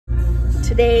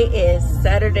Today is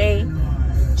Saturday,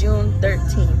 June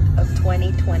 13th of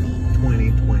 2020.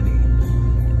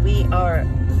 2020. We are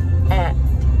at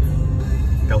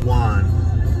the Juan.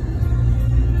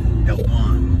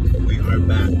 We are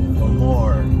back for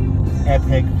more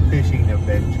epic fishing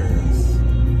adventures.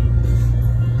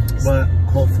 But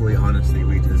hopefully, honestly,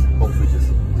 we just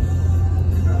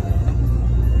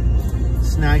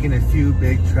snagging a few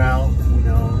big trout, you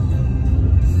know,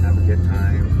 have a good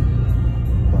time.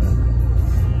 But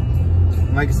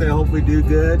like I said, I hope we do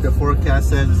good. The forecast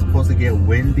says it's supposed to get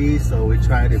windy, so we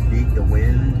try to beat the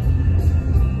wind.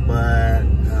 But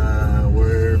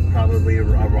we're probably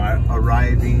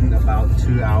arriving about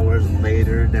 2 hours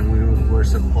later than we were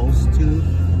supposed to,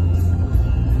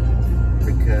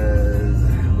 because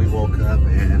we woke up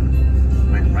and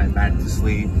went right back to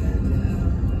sleep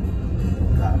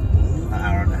and got an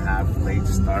hour and a half late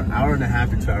start, hour and a half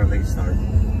to 2 hour late start.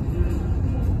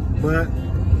 But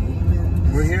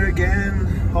we're here again.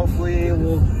 Hopefully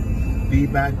we'll be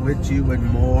back with you with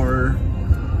more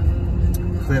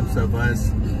clips of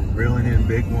us reeling in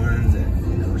big ones and,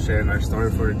 you know, sharing our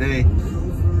story for today.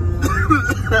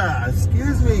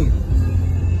 Excuse me.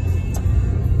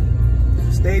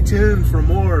 Stay tuned for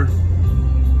more.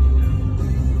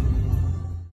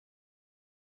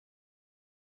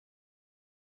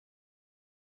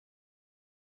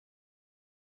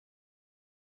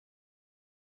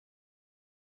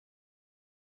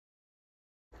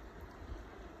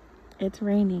 It's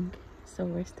raining, so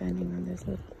we're standing on this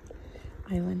little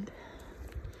island.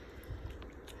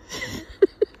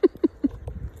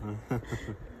 I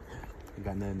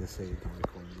got nothing to say. Don't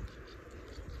record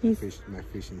me. My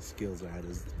fishing skills are at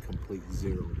a complete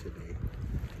zero today.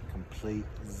 Complete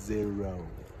zero.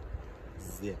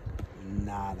 Zip.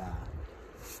 Nada.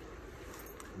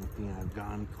 The thing I've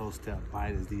gone close to a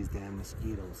bite is these damn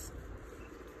mosquitoes.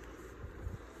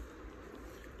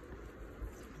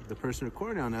 The person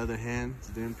recording, on the other hand, is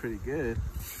doing pretty good.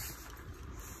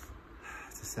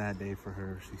 It's a sad day for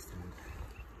her, she said.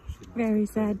 Very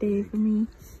sad day for me.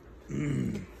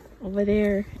 Over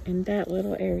there in that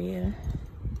little area,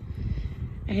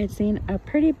 I had seen a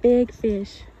pretty big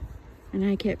fish, and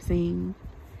I kept saying,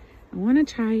 I want to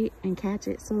try and catch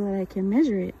it so that I can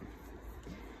measure it.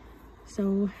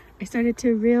 So I started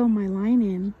to reel my line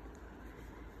in,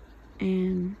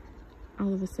 and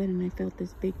all of a sudden I felt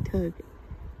this big tug.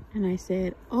 And I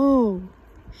said, oh,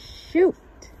 shoot.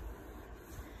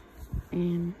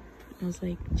 And I was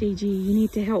like, JG, you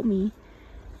need to help me.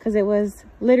 Because it was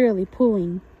literally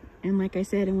pulling. And like I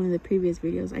said in one of the previous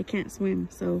videos, I can't swim.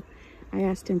 So I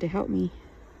asked him to help me.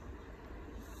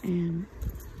 And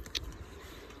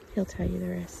he'll tell you the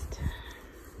rest.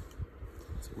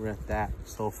 So we're at that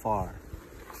so far.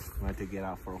 We had to get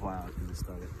out for a while because it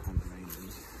started kind of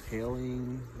raining.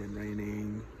 Hailing, then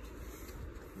raining.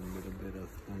 A little bit of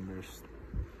thunderstorms.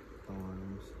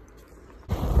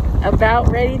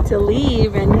 About ready to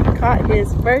leave, and he caught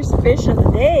his first fish of the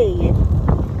day.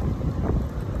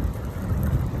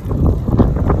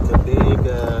 It's a big,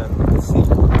 let's see.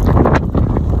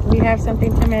 We have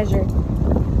something to measure.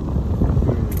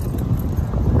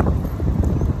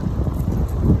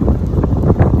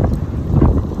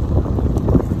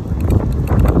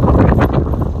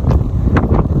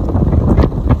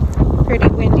 Pretty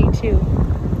windy too.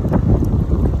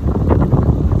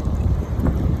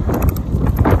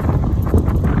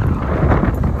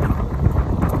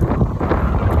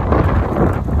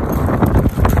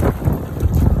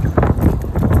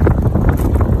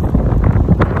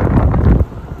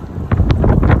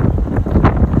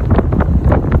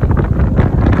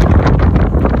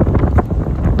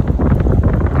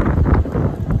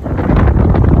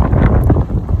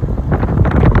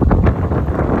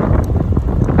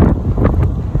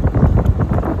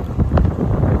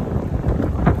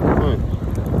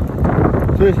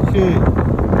 Fishing.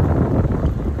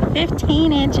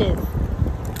 15 inches.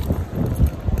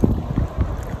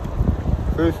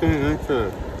 15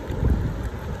 inches.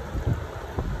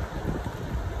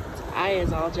 His eye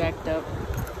is all jacked up.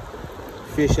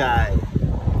 Fish eye.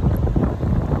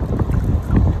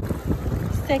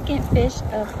 Second fish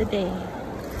of the day.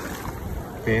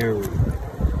 Barely.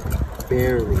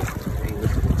 Barely.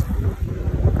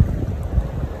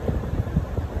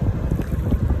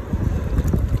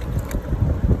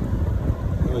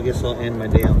 I guess I'll end my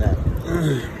day on that.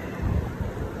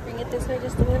 Bring it this way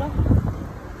just a little.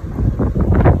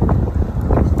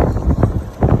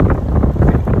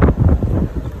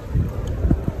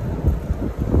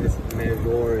 It's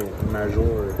major.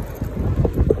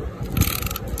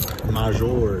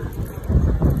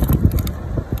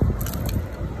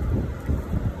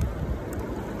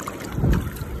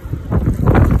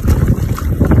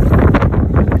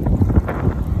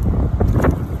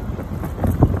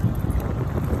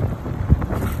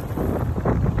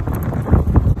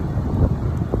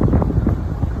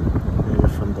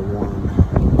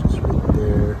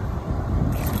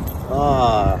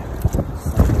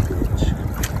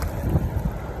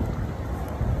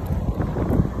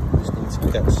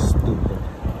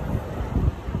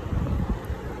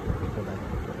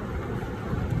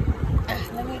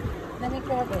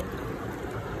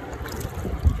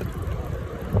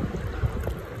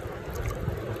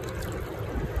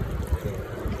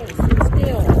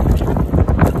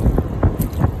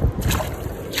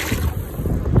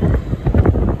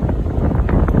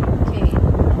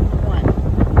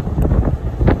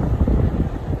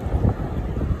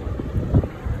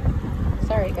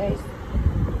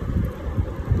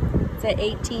 at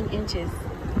 18 inches.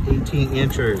 18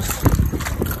 inches.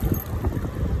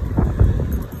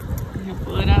 I'm gonna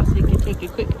pull it out so you can take a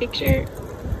quick picture.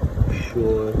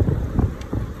 Sure.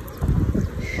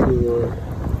 Sure.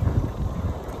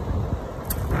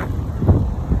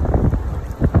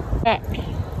 Back.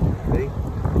 Ready?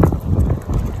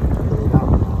 Pull it out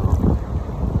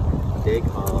now. Big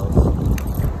house.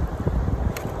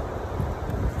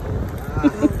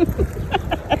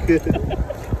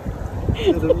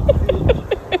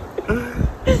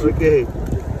 Okay.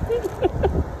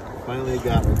 Finally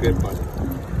got a good one.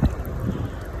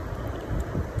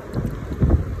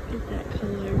 Get that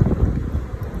color.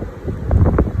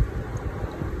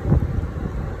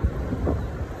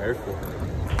 Careful.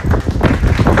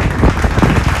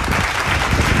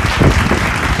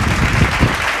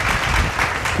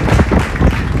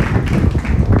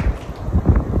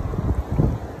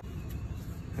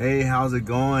 Hey, how's it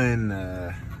going?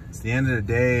 It's the end of the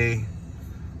day,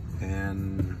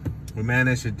 and we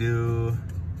managed to do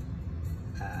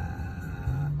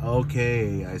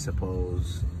okay, I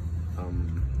suppose.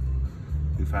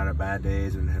 We've had our bad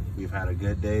days and we've had our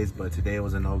good days, but today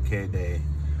was an okay day.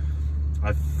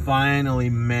 I finally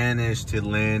managed to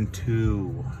land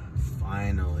 2.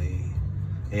 Finally.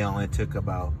 It only took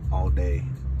about all day.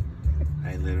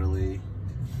 I literally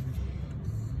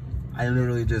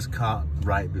just caught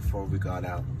right before we got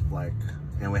out,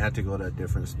 and we had to go to a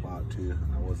different spot too.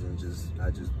 I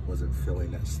just wasn't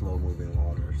feeling that slow moving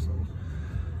water. So,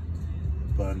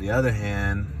 but on the other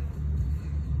hand,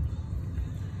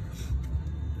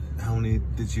 how many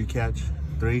did you catch?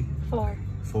 3? 4.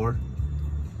 4?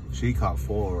 She caught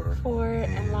 4. 4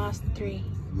 and lost 3.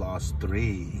 Lost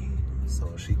 3.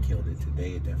 So she killed it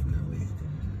today, definitely.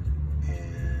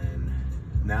 And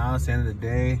now it's the end of the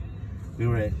day. We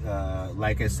were at,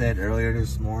 like I said earlier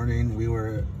this morning, we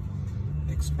were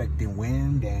expecting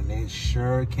wind, and it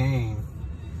sure came.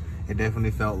 It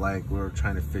definitely felt like we were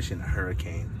trying to fish in a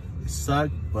hurricane. It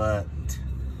sucked, but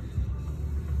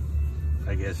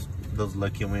I guess those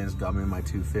lucky winds got me my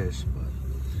 2 fish. But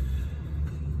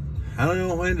I don't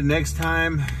know when the next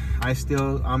time. I'm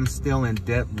still in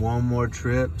debt 1 more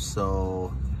trip,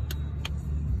 so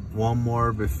 1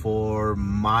 more before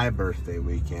my birthday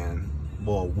weekend.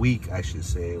 Well, a week, I should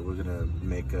say. We're gonna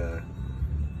make a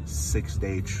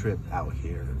 6-day trip out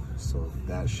here, so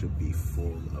that should be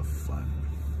full of fun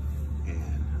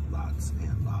and lots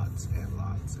and lots and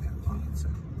lots and lots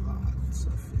and lots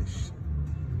of fish.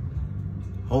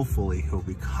 Hopefully he'll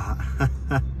be caught.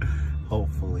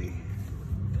 Hopefully.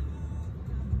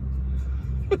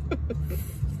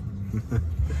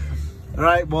 All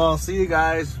right, well, see you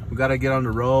guys. We gotta get on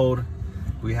the road.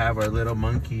 We have our little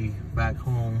monkey back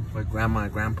home with grandma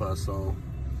and grandpa, so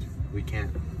we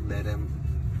can't let him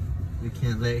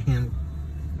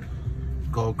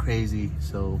go crazy.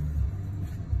 So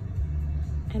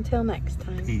until next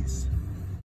time. Peace.